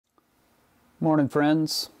Morning,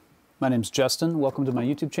 friends. My name's Justin. Welcome to my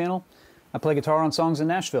YouTube channel. I play guitar on songs in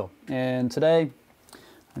Nashville, and today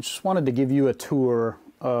I just wanted to give you a tour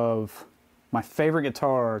of my favorite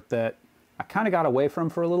guitar that I kind of got away from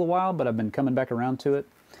for a little while, but I've been coming back around to it.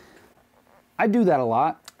 I do that a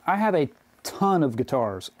lot. I have a ton of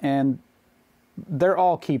guitars, and they're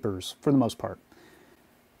all keepers for the most part.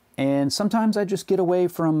 And sometimes I just get away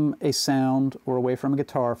from a sound or away from a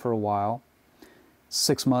guitar for a while.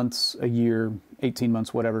 6 months, a year, 18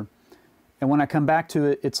 months, whatever. And when I come back to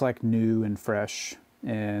it, it's like new and fresh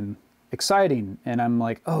and exciting. And I'm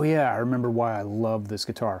like, oh yeah, I remember why I love this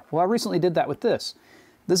guitar. Well, I recently did that with this.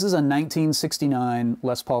 This is a 1969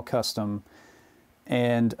 Les Paul Custom.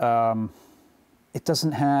 And it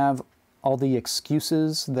doesn't have all the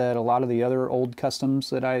excuses that a lot of the other old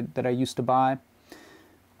customs that I used to buy.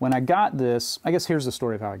 When I got this, I guess here's the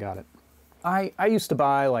story of how I got it. I used to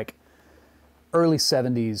buy like early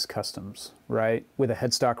 70s customs, right? With a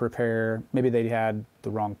headstock repair. Maybe they had the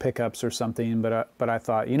wrong pickups or something, but I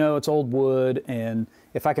thought, you know, it's old wood, and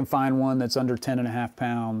if I can find one that's under 10.5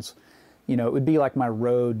 pounds, you know, it would be like my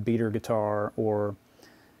road beater guitar, or,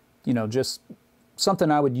 you know, just something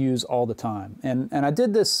I would use all the time. And I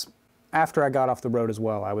did this after I got off the road as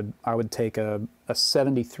well. I would take a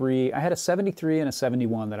 73. I had a 73 and a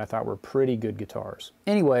 71 that I thought were pretty good guitars.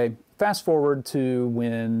 Anyway, fast forward to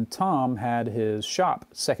when Tom had his shop,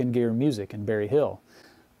 Second Gear Music in Berry Hill.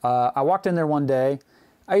 I walked in there one day.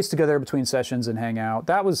 I used to go there between sessions and hang out.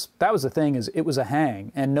 That was the thing, is it was a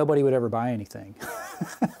hang, and nobody would ever buy anything.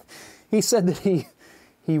 He said that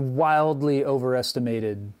he wildly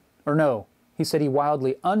overestimated, or no, he said he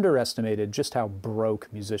wildly underestimated just how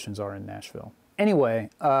broke musicians are in Nashville. Anyway,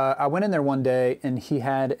 I went in there one day, and he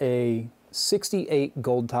had a 68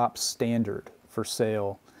 Gold Top Standard for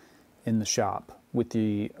sale in the shop with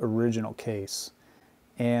the original case.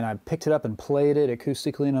 And I picked it up and played it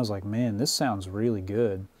acoustically, and I was like, man, this sounds really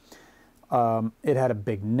good. It had a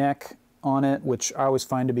big neck on it, which I always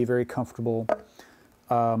find to be very comfortable.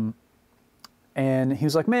 And he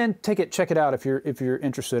was like, man, take it, check it out if you're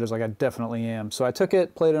interested. I was like, I definitely am. So I took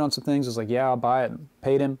it, played it on some things. I was like, yeah, I'll buy it, and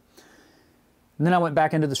paid him. And then I went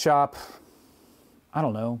back into the shop, I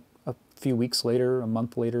don't know, a few weeks later, a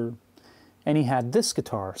month later, and he had this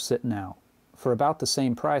guitar sitting out for about the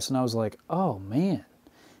same price. And I was like, oh man.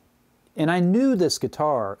 And I knew this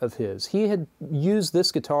guitar of his. He had used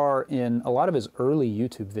this guitar in a lot of his early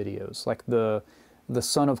YouTube videos, like the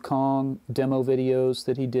Son of Kong demo videos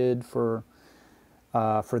that he did for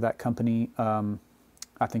that company.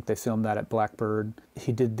 I think they filmed that at Blackbird.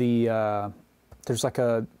 He did there's like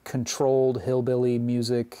a controlled hillbilly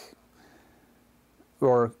music,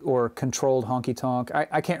 or controlled honky-tonk.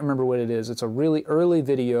 I can't remember what it is. It's a really early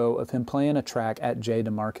video of him playing a track at Jay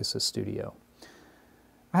DeMarcus's studio.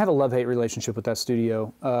 I have a love-hate relationship with that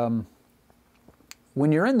studio.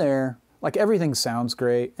 When you're in there, like, everything sounds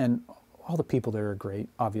great, and all the people there are great,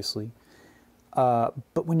 obviously.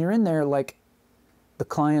 But when you're in there, like, the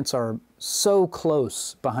clients are so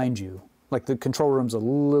close behind you. Like, the control room's a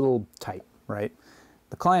little tight, right?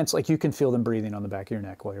 The clients, like, you can feel them breathing on the back of your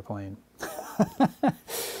neck while you're playing.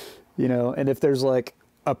 You know, and if there's like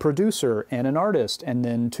a producer and an artist, and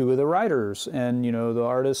then two of the writers, and, you know, the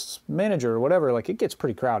artist's manager or whatever, like, it gets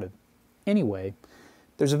pretty crowded. Anyway,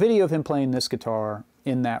 there's a video of him playing this guitar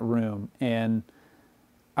in that room, and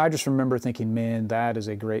I just remember thinking, man, that is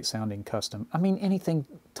a great sounding custom. I mean, anything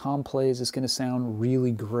Tom plays is going to sound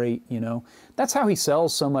really great, you know? That's how he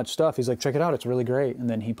sells so much stuff. He's like, check it out, it's really great. And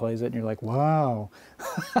then he plays it, and you're like, wow.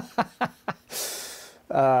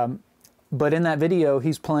 But in that video,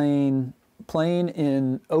 he's playing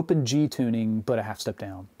in open G tuning, but a half step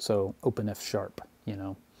down. So open F sharp, you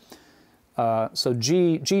know? So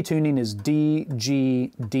G tuning is D,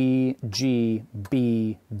 G, D, G,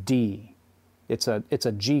 B, D. It's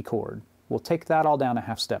a G chord. We'll take that all down a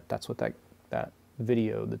half step. That's what that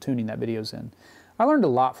video, the tuning that video's in. I learned a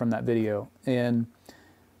lot from that video. And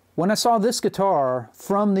when I saw this guitar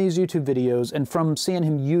from these YouTube videos, and from seeing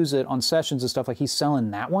him use it on sessions and stuff, like, he's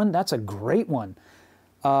selling that one, that's a great one.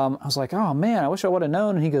 I was like, oh man, I wish I would have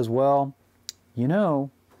known. And he goes, well, you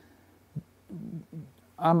know,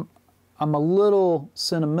 I'm a little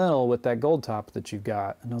sentimental with that gold top that you've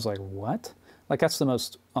got. And I was like, what? Like, that's the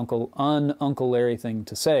most un-Uncle Larry thing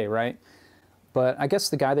to say, right? But I guess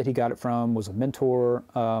the guy that he got it from was a mentor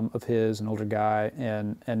of his, an older guy,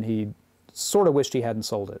 and he sort of wished he hadn't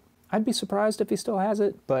sold it. I'd be surprised if he still has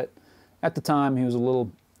it, but at the time he was a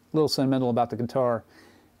little sentimental about the guitar.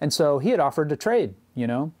 And so he had offered to trade, you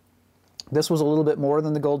know. This was a little bit more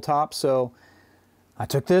than the gold top, so I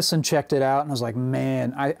took this and checked it out and I was like,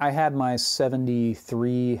 man, I had my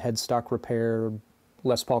 73 headstock repair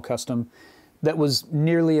Les Paul Custom that was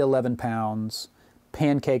nearly 11 pounds,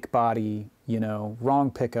 pancake body, you know, wrong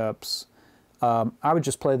pickups. I would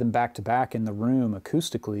just play them back to back in the room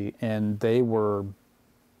acoustically, and they were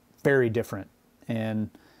very different. And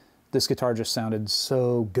this guitar just sounded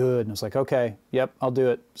so good. And I was like, okay, yep, I'll do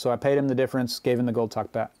it. So I paid him the difference, gave him the gold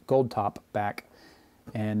top back,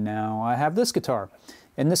 and now I have this guitar.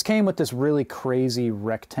 And this came with this really crazy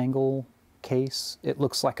rectangle case. It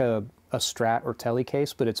looks like a Strat or Tele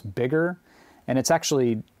case, but it's bigger, and it's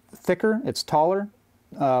actually thicker, it's taller,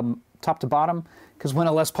 top to bottom, because when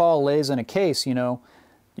a Les Paul lays in a case, you know,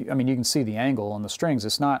 I mean, you can see the angle on the strings.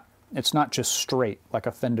 It's not just straight like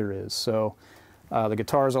a Fender is. So the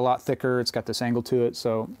guitar is a lot thicker. It's got this angle to it.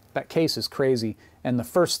 So that case is crazy. And the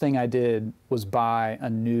first thing I did was buy a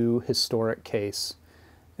new historic case.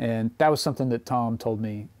 And that was something that Tom told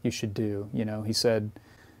me you should do. You know, he said,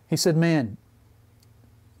 man,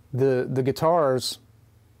 the guitars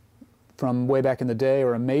from way back in the day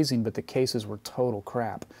are amazing, but the cases were total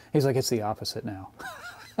crap. He's like, it's the opposite now.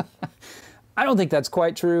 I don't think that's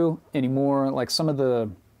quite true anymore. Like some of the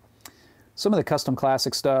custom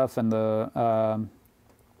classic stuff and the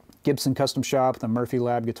Gibson Custom Shop, the Murphy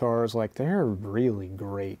Lab guitars, like they're really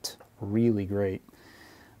great, really great.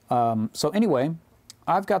 So anyway,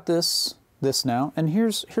 I've got this now, and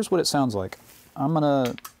here's what it sounds like.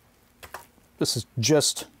 This is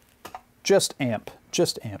just amp.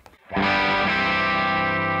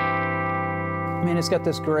 I mean, it's got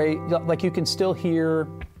this great, like you can still hear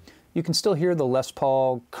the Les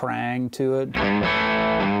Paul crang to it.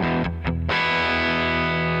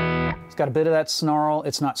 It's got a bit of that snarl.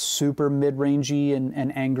 It's not super mid-rangey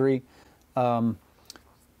and angry. And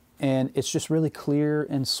it's just really clear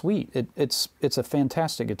and sweet. It's a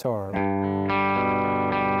fantastic guitar.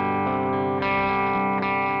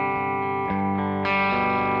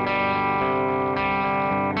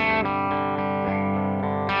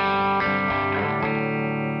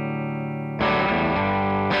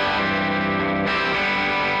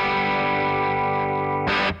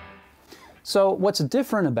 So what's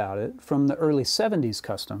different about it from the early 70s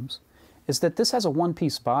customs is that this has a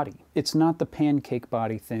one-piece body. It's not the pancake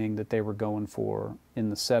body thing that they were going for in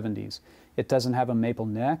the 70s. It doesn't have a maple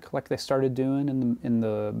neck like they started doing in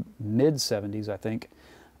the mid-70s, I think.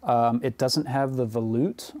 It doesn't have the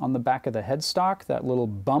volute on the back of the headstock, that little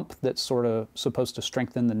bump that's sort of supposed to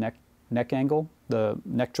strengthen the neck angle, the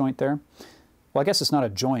neck joint there. Well, I guess it's not a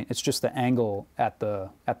joint, it's just the angle at the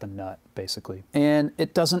nut, basically. And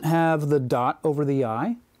it doesn't have the dot over the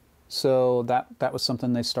eye, so that was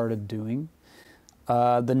something they started doing.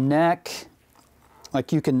 The neck,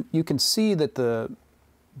 like you can see that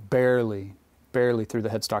barely through the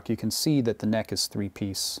headstock, you can see that the neck is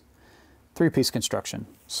three-piece construction.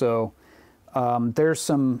 So there's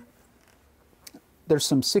some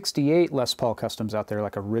 68 Les Paul Customs out there,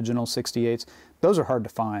 like original 68s. Those are hard to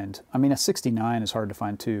find. I mean, a 69 is hard to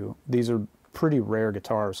find too. These are pretty rare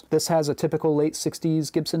guitars. This has a typical late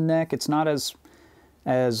 60s Gibson neck. It's not as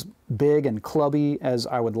big and clubby as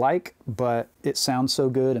I would like, but it sounds so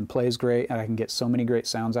good and plays great, and I can get so many great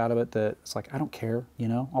sounds out of it that it's like, I don't care, you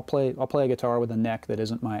know? I'll play a guitar with a neck that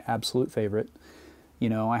isn't my absolute favorite. You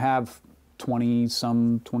know, I have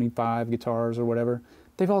 20-some, 25 guitars or whatever.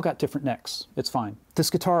 They've all got different necks. It's fine. This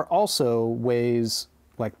guitar also weighs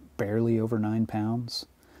like barely over 9 pounds.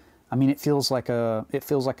 I mean, it feels like a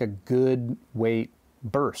good weight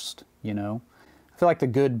burst, you know? I feel like the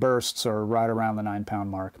good bursts are right around the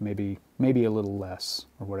 9-pound mark, maybe a little less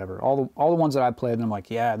or whatever. All the ones that I played, and I'm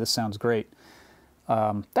like, yeah, this sounds great.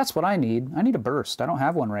 That's what I need. I need a burst. I don't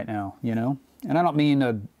have one right now, you know? And I don't mean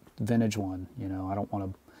a vintage one, you know? I don't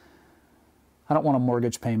want a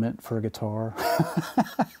mortgage payment for a guitar.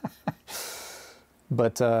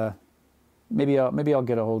 But maybe I'll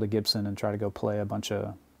get a hold of Gibson and try to go play a bunch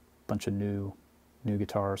of new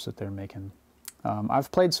guitars that they're making.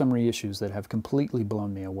 I've played some reissues that have completely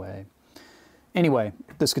blown me away. Anyway,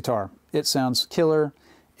 this guitar, it sounds killer.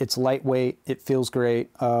 It's lightweight. It feels great.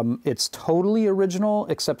 It's totally original,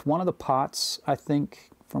 except one of the pots, I think,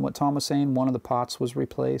 from what Tom was saying, one of the pots was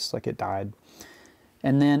replaced, like it died.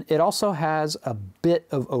 And then it also has a bit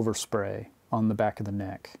of overspray on the back of the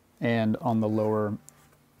neck and on the lower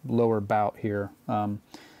bout here.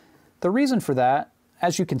 The reason for that,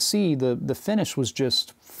 as you can see, the finish was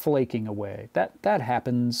just flaking away. That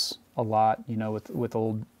happens a lot, you know, with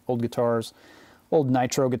old guitars, old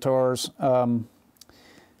nitro guitars.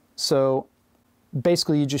 So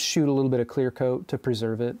basically you just shoot a little bit of clear coat to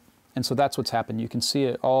preserve it. And so that's what's happened. You can see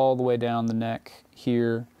it all the way down the neck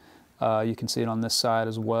here. You can see it on this side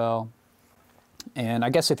as well. And I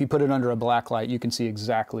guess if you put it under a black light, you can see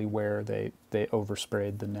exactly where they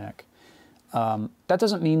oversprayed the neck. That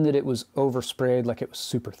doesn't mean that it was oversprayed like it was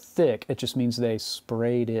super thick. It just means they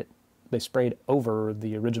sprayed over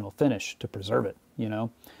the original finish to preserve it, you know?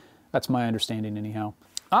 That's my understanding anyhow.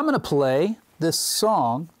 I'm gonna play this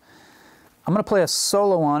song. I'm gonna play a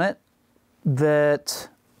solo on it that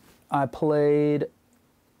I played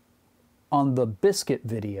on the Biscuit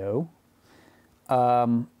video.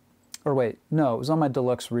 Or wait, no, it was on my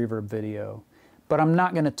deluxe reverb video, but I'm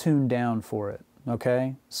not going to tune down for it,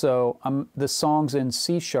 okay? So this song's in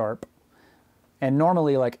C sharp, and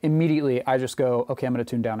normally, like, immediately I just go, okay, I'm going to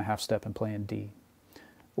tune down a half step and play in D.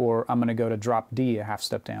 Or I'm going to go to drop D a half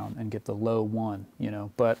step down and get the low 1, you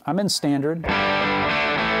know? But I'm in standard.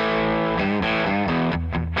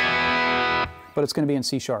 But it's going to be in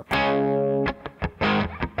C sharp.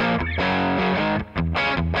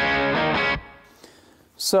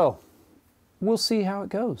 So, we'll see how it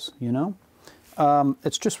goes, you know?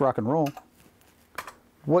 It's just rock and roll.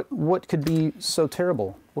 What could be so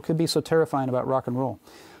terrible? What could be so terrifying about rock and roll?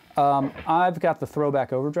 I've got the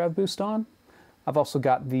throwback overdrive boost on. I've also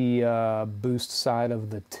got the boost side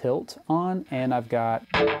of the tilt on, and I've got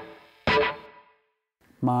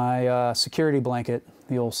my security blanket,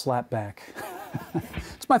 the old slapback.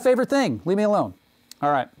 It's my favorite thing. Leave me alone.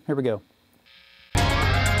 All right, here we go.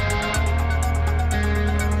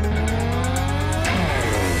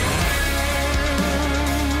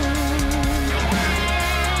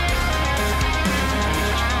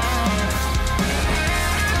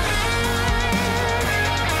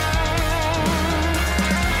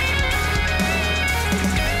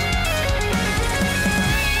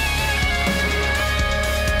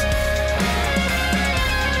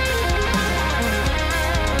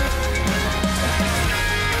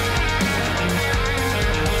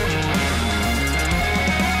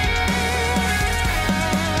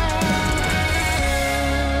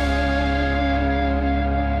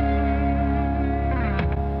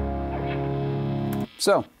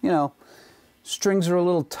 So, you know, strings are a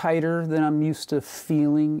little tighter than I'm used to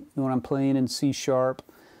feeling when I'm playing in C sharp,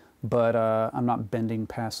 but I'm not bending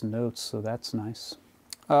past notes, so that's nice.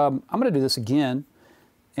 I'm going to do this again,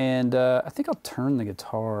 and I think I'll turn the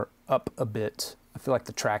guitar up a bit. I feel like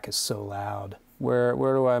the track is so loud. Where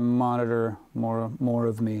do I monitor more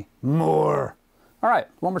of me? More! All right,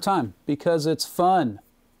 one more time, because it's fun.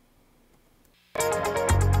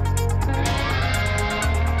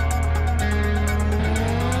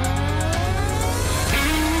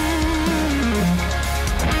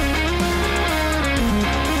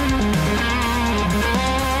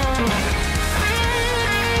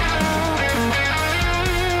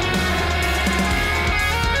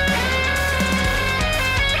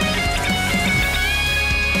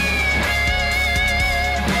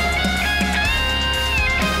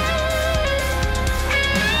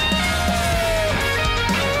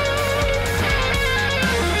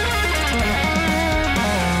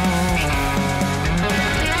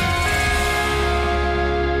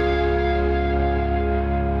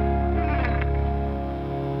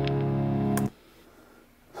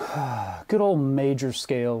 Good old major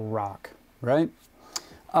scale rock, right?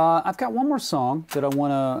 I've got one more song that I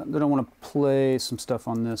wanna play some stuff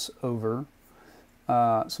on this over,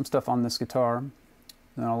 some stuff on this guitar,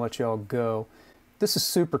 and I'll let y'all go. This is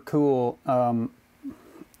super cool. I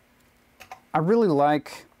really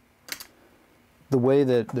like the way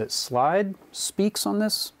that slide speaks on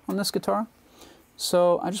this guitar.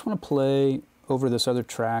 So I just want to play over this other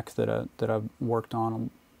track that I worked on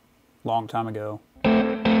a long time ago.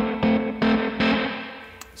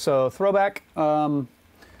 So throwback,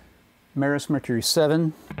 Maris Mercury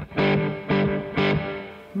 7. I'm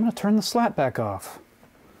going to turn the slap back off.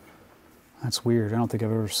 That's weird. I don't think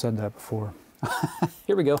I've ever said that before.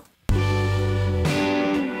 Here we go.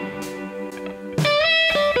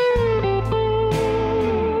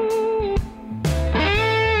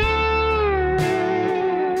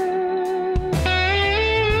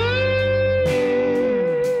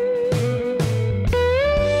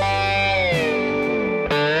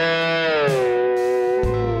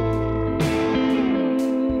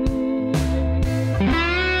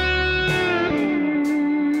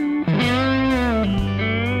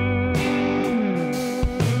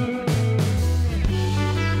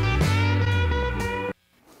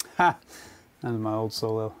 That's my old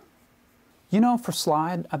solo. You know, for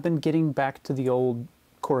slide, I've been getting back to the old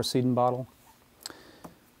Coracedon bottle.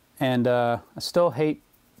 And I still hate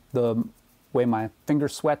the way my finger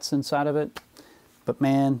sweats inside of it. But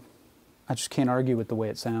man, I just can't argue with the way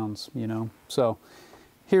it sounds, you know? So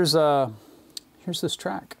here's this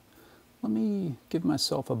track. let me give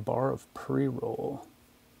myself a bar of pre-roll.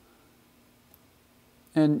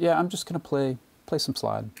 And yeah, I'm just gonna play some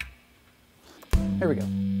slide. Here we go.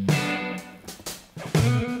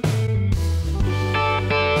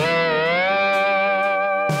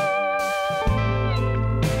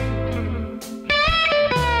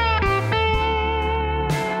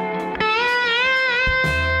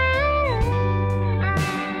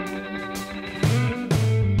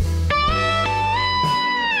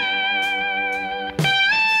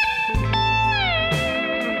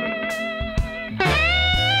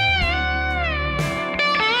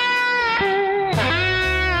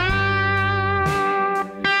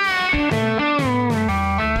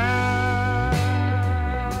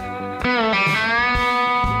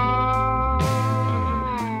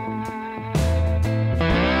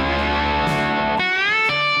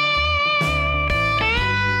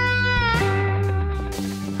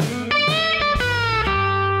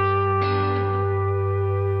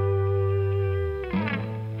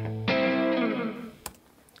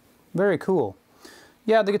 Very cool.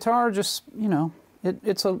 Yeah, the guitar just, you know,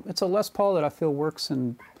 it's a Les Paul that I feel works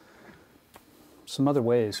in some other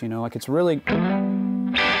ways, you know, like it's really...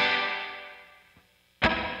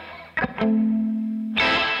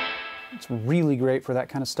 It's really great for that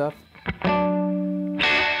kind of stuff.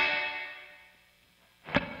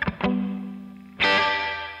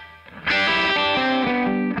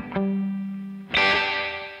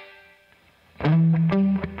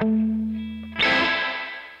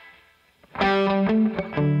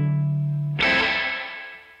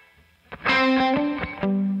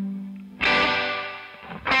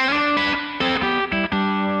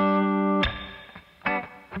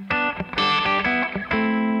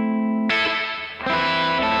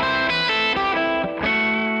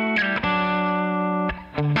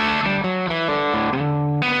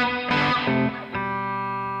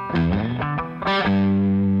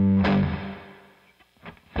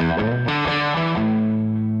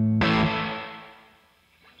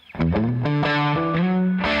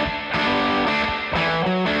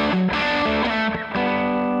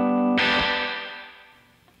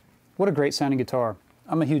 What a great sounding guitar.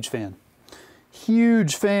 I'm a huge fan.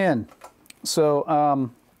 Huge fan. So,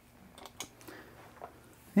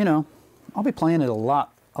 you know, I'll be playing it a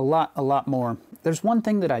lot more. There's one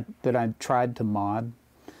thing that I tried to mod.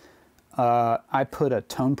 I put a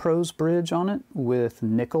Tone Pros bridge on it with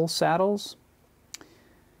nickel saddles,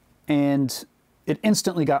 and it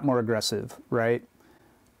instantly got more aggressive, right?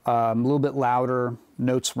 A little bit louder,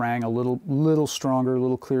 notes rang a little stronger, a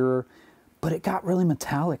little clearer, but it got really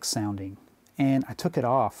metallic sounding, and I took it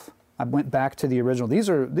off. I went back to the original. These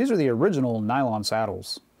are the original nylon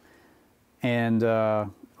saddles, and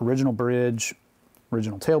original bridge,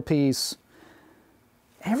 original tailpiece.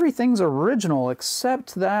 Everything's original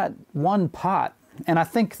except that one pot, and I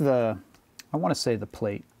think I want to say the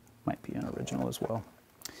plate might be an original as well.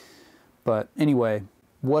 But anyway,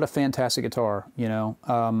 what a fantastic guitar, you know.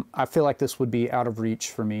 I feel like this would be out of reach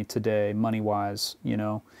for me today, money-wise, you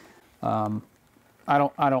know. I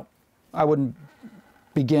wouldn't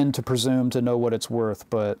begin to presume to know what it's worth,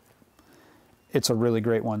 but it's a really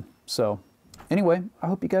great one. So anyway, I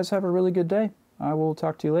hope you guys have a really good day. I will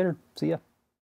talk to you later. See ya.